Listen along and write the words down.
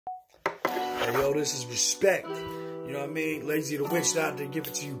Hey, yo, this is respect. You know what I mean? Lazy the Witch out there, give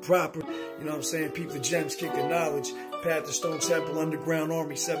it to you proper. You know what I'm saying? Peep the gems, kick the knowledge. Path to Stone Temple, Underground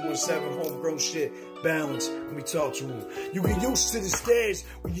Army, 717, homegrown shit. Balance. Let me talk to him. You get used to the stairs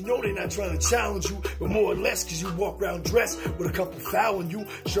when you know they're not trying to challenge you, but more or less because you walk around dressed with a couple fouling you.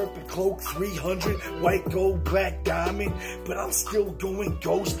 Sherpa cloak, 300, white gold, black diamond. But I'm still going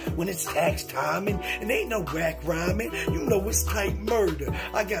ghost when it's tax timing. And ain't no whack rhyming. You know it's tight murder.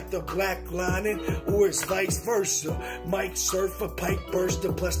 I got the black lining, or it's vice versa. Mike surfer, pipe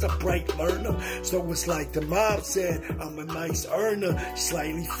burster, plus the bright learner. So it's like the mob said, I'm a nice earner,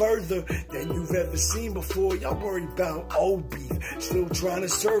 slightly further than you've ever seen before. Y'all worried about old beef, still trying to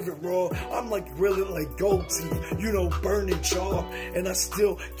serve it raw. I'm like grilling like gold teeth, you know, burning chalk. And I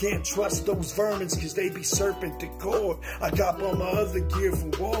still can't trust those vermins cause they be serpent decor. I got all my other gear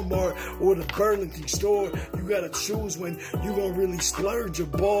from Walmart or the Burlington store. You gotta choose when you gonna really splurge your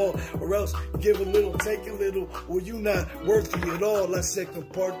ball, or else give a little, take a little, or you not worthy at all. I said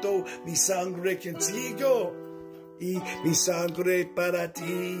comparto mi sangre contigo y mi sangre para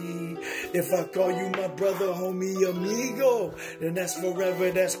ti. If I call you my brother, homie, amigo, then that's forever,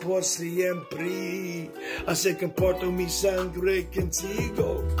 that's por siempre. I said comparto mi sangre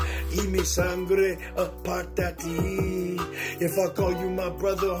contigo y mi sangre para ti. If I call you my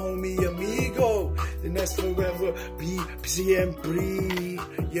brother, homie, amigo, then that's forever, be siempre.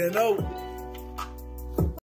 You know?